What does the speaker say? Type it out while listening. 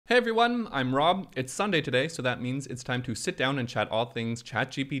Hey everyone, I'm Rob. It's Sunday today, so that means it's time to sit down and chat all things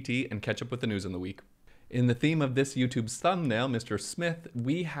ChatGPT and catch up with the news in the week. In the theme of this YouTube's thumbnail, Mr. Smith,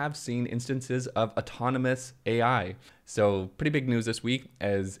 we have seen instances of autonomous AI. So pretty big news this week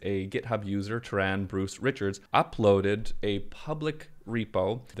as a GitHub user, Taran Bruce Richards, uploaded a public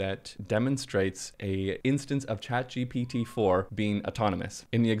repo that demonstrates a instance of ChatGPT4 being autonomous.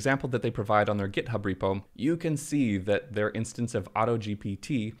 In the example that they provide on their GitHub repo, you can see that their instance of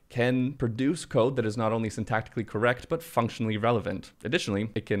Auto-GPT can produce code that is not only syntactically correct, but functionally relevant. Additionally,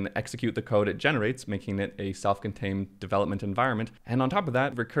 it can execute the code it generates, making it a self-contained development environment, and on top of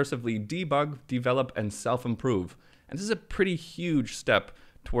that, recursively debug, develop, and self-improve. And this is a pretty huge step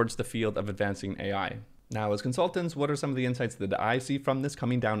towards the field of advancing AI. Now, as consultants, what are some of the insights that I see from this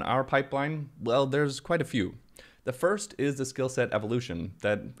coming down our pipeline? Well, there's quite a few. The first is the skill set evolution,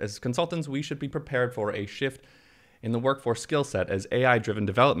 that as consultants, we should be prepared for a shift in the workforce skill set as AI-driven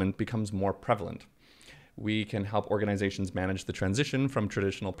development becomes more prevalent. We can help organizations manage the transition from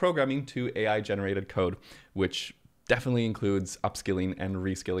traditional programming to AI-generated code, which definitely includes upskilling and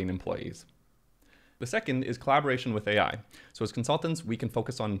reskilling employees. The second is collaboration with AI. So as consultants, we can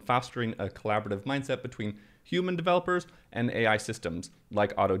focus on fostering a collaborative mindset between human developers and AI systems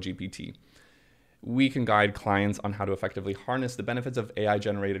like Auto-GPT. We can guide clients on how to effectively harness the benefits of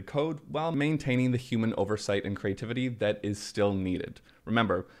AI-generated code while maintaining the human oversight and creativity that is still needed.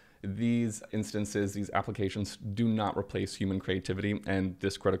 Remember, these instances, these applications do not replace human creativity and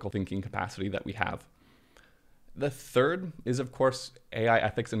this critical thinking capacity that we have. The third is, of course, AI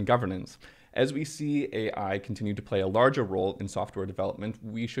ethics and governance. As we see AI continue to play a larger role in software development,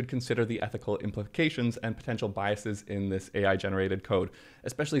 we should consider the ethical implications and potential biases in this AI-generated code,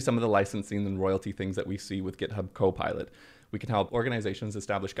 especially some of the licensing and royalty things that we see with GitHub Copilot. We can help organizations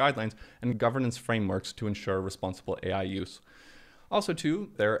establish guidelines and governance frameworks to ensure responsible AI use. Also, too,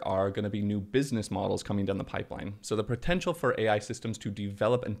 there are going to be new business models coming down the pipeline. So the potential for AI systems to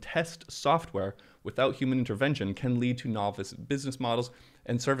develop and test software without human intervention can lead to novel business models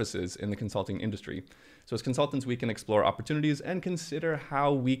and services in the consulting industry. So as consultants, we can explore opportunities and consider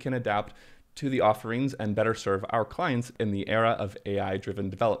how we can adapt to the offerings and better serve our clients in the era of AI-driven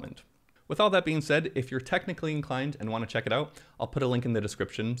development. With all that being said, if you're technically inclined and want to check it out, I'll put a link in the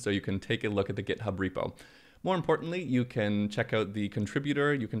description so you can take a look at the GitHub repo. More importantly, you can check out the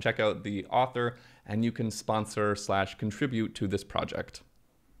contributor, you can check out the author, and you can sponsor/contribute to this project.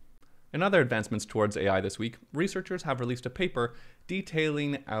 In other advancements towards AI this week, researchers have released a paper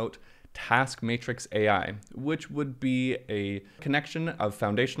detailing out TaskMatrix.AI, which would be a connection of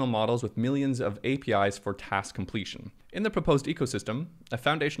foundational models with millions of APIs for task completion. In the proposed ecosystem, a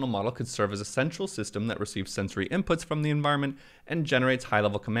foundational model could serve as a central system that receives sensory inputs from the environment and generates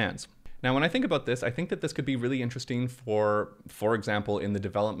high-level commands. Now, when I think about this, I think that this could be really interesting for example, in the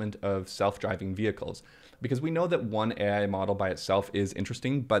development of self-driving vehicles, because we know that one AI model by itself is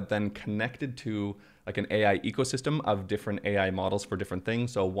interesting, but then connected to like an AI ecosystem of different AI models for different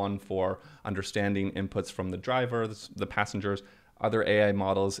things. So one for understanding inputs from the driver, the passengers, other AI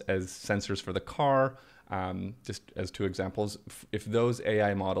models as sensors for the car. Just as two examples, if those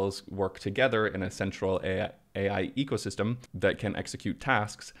AI models work together in a central AI ecosystem that can execute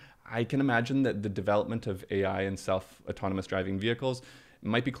tasks, I can imagine that the development of AI and self-autonomous driving vehicles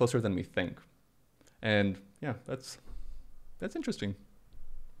might be closer than we think. And yeah, that's interesting.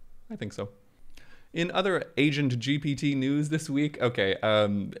 I think so. In other agent GPT news this week, okay,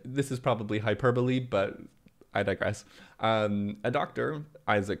 this is probably hyperbole, but I digress. A doctor,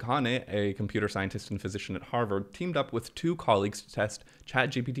 Isaac Hane, a computer scientist and physician at Harvard, teamed up with two colleagues to test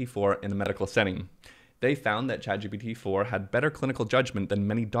ChatGPT4 in a medical setting. They found that ChatGPT4 had better clinical judgment than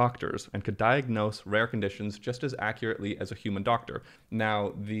many doctors and could diagnose rare conditions just as accurately as a human doctor.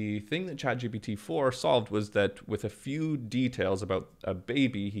 Now, the thing that ChatGPT4 solved was that with a few details about a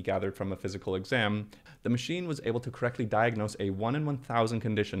baby he gathered from a physical exam, the machine was able to correctly diagnose a 1 in 1,000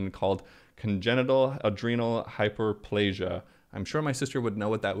 condition called congenital adrenal hyperplasia. I'm sure my sister would know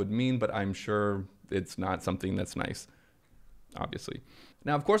what that would mean, but I'm sure it's not something that's nice, obviously.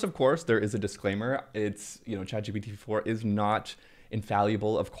 Now, of course, there is a disclaimer. It's, ChatGPT4 is not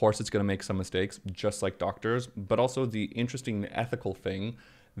infallible. Of course, it's going to make some mistakes, just like doctors. But also the interesting ethical thing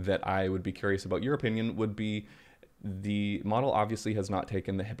that I would be curious about your opinion would be the model obviously has not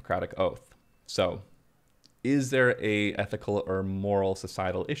taken the Hippocratic Oath. So is there a ethical or moral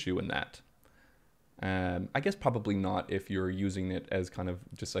societal issue in that? I guess probably not if you're using it as kind of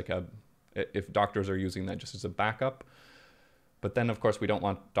just like if doctors are using that just as a backup. But then, of course, we don't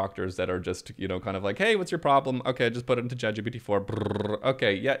want doctors that are just, kind of like, hey, what's your problem? Okay, just put it into ChatGPT4. Brrr.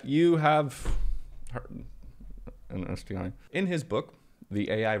 Okay, yeah, you have an STI. In his book, the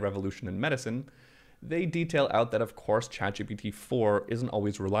AI revolution in medicine, they detail out that, of course, ChatGPT4 isn't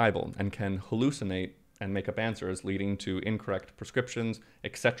always reliable and can hallucinate and make up answers, leading to incorrect prescriptions,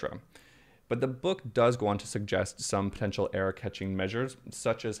 etc. But the book does go on to suggest some potential error-catching measures,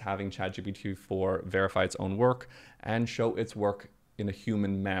 such as having ChatGPT4 verify its own work and show its work in a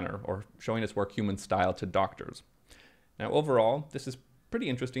human manner, or showing its work human style to doctors. Now, overall, this is pretty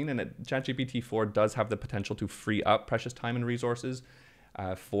interesting, and ChatGPT4 does have the potential to free up precious time and resources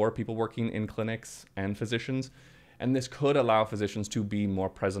for people working in clinics and physicians. And this could allow physicians to be more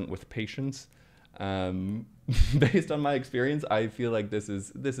present with patients. Based on my experience, I feel like this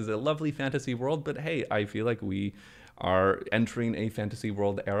is a lovely fantasy world, but hey, I feel like we are entering a fantasy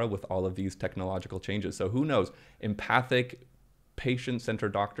world era with all of these technological changes. So who knows? Empathic,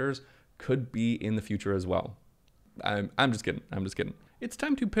 patient-centered doctors could be in the future as well. I'm just kidding. I'm just kidding. It's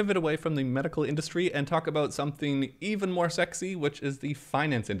time to pivot away from the medical industry and talk about something even more sexy, which is the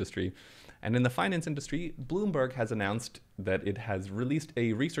finance industry. And in the finance industry, Bloomberg has announced that it has released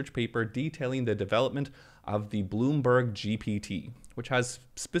a research paper detailing the development of the BloombergGPT, which has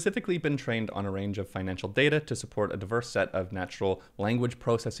specifically been trained on a range of financial data to support a diverse set of natural language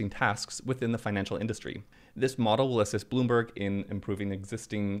processing tasks within the financial industry. This model will assist Bloomberg in improving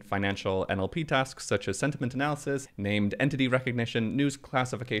existing financial NLP tasks such as sentiment analysis, named entity recognition, news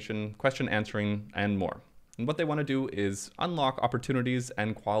classification, question answering, and more. And what they want to do is unlock opportunities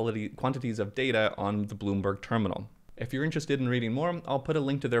and quantities of data on the Bloomberg terminal. If you're interested in reading more, I'll put a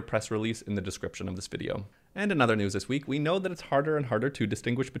link to their press release in the description of this video. And in other news this week, we know that it's harder and harder to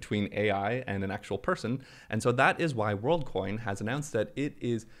distinguish between AI and an actual person, and so that is why WorldCoin has announced that it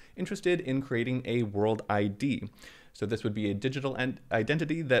is interested in creating a WorldID. So this would be a digital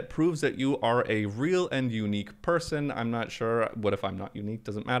identity that proves that you are a real and unique person. I'm not sure. What if I'm not unique?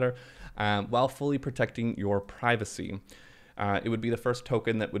 Doesn't matter. While fully protecting your privacy. It would be the first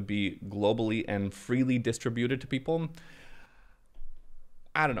token that would be globally and freely distributed to people.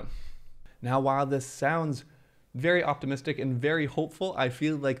 I don't know. Now, while this sounds very optimistic and very hopeful, I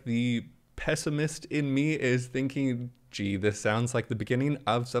feel like the pessimist in me is thinking, gee, this sounds like the beginning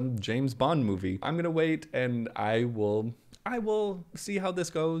of some James Bond movie. I'm gonna wait and I will see how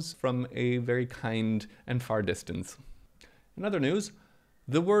this goes from a very kind and far distance. In other news,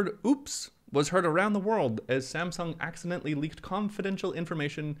 the word oops was heard around the world as Samsung accidentally leaked confidential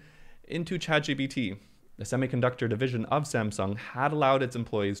information into ChatGPT. The semiconductor division of Samsung had allowed its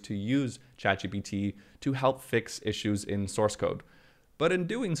employees to use ChatGPT to help fix issues in source code. But in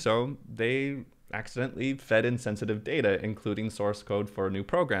doing so, they accidentally fed in sensitive data, including source code for new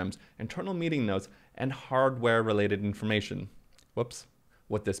programs, internal meeting notes, and hardware-related information. Whoops.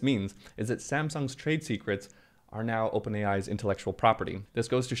 What this means is that Samsung's trade secrets are now OpenAI's intellectual property. This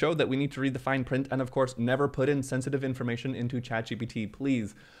goes to show that we need to read the fine print and, of course, never put in sensitive information into ChatGPT,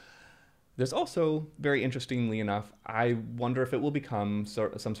 please. There's also, very interestingly enough, I wonder if it will become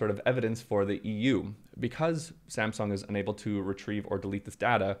some sort of evidence for the EU. Because Samsung is unable to retrieve or delete this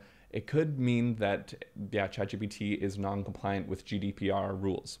data, it could mean that, yeah, ChatGPT is non-compliant with GDPR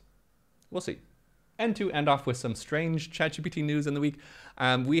rules. We'll see. And to end off with some strange ChatGPT news in the week,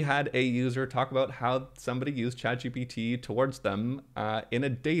 we had a user talk about how somebody used ChatGPT towards them in a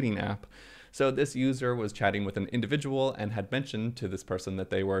dating app. So this user was chatting with an individual and had mentioned to this person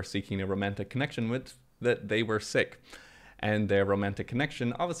that they were seeking a romantic connection with, that they were sick. And their romantic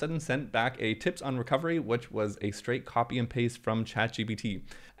connection all of a sudden sent back a tips on recovery, which was a straight copy and paste from ChatGPT.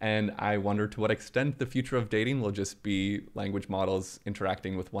 And I wonder to what extent the future of dating will just be language models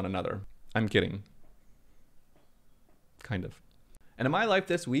interacting with one another. I'm kidding. Kind of. And in my life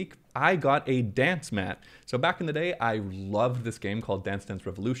this week, I got a dance mat. So back in the day, I loved this game called Dance Dance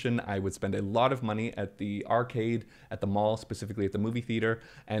Revolution. I would spend a lot of money at the arcade, at the mall, specifically at the movie theater,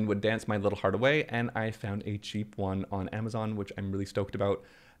 and would dance my little heart away. And I found a cheap one on Amazon, which I'm really stoked about.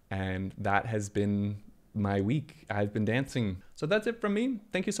 And that has been my week. I've been dancing. So that's it from me.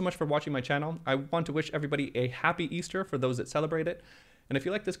 Thank you so much for watching my channel. I want to wish everybody a happy Easter for those that celebrate it. And if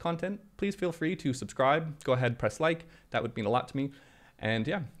you like this content, please feel free to subscribe. Go ahead, press like. That would mean a lot to me. And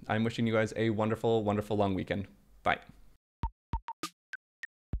yeah, I'm wishing you guys a wonderful, wonderful long weekend. Bye.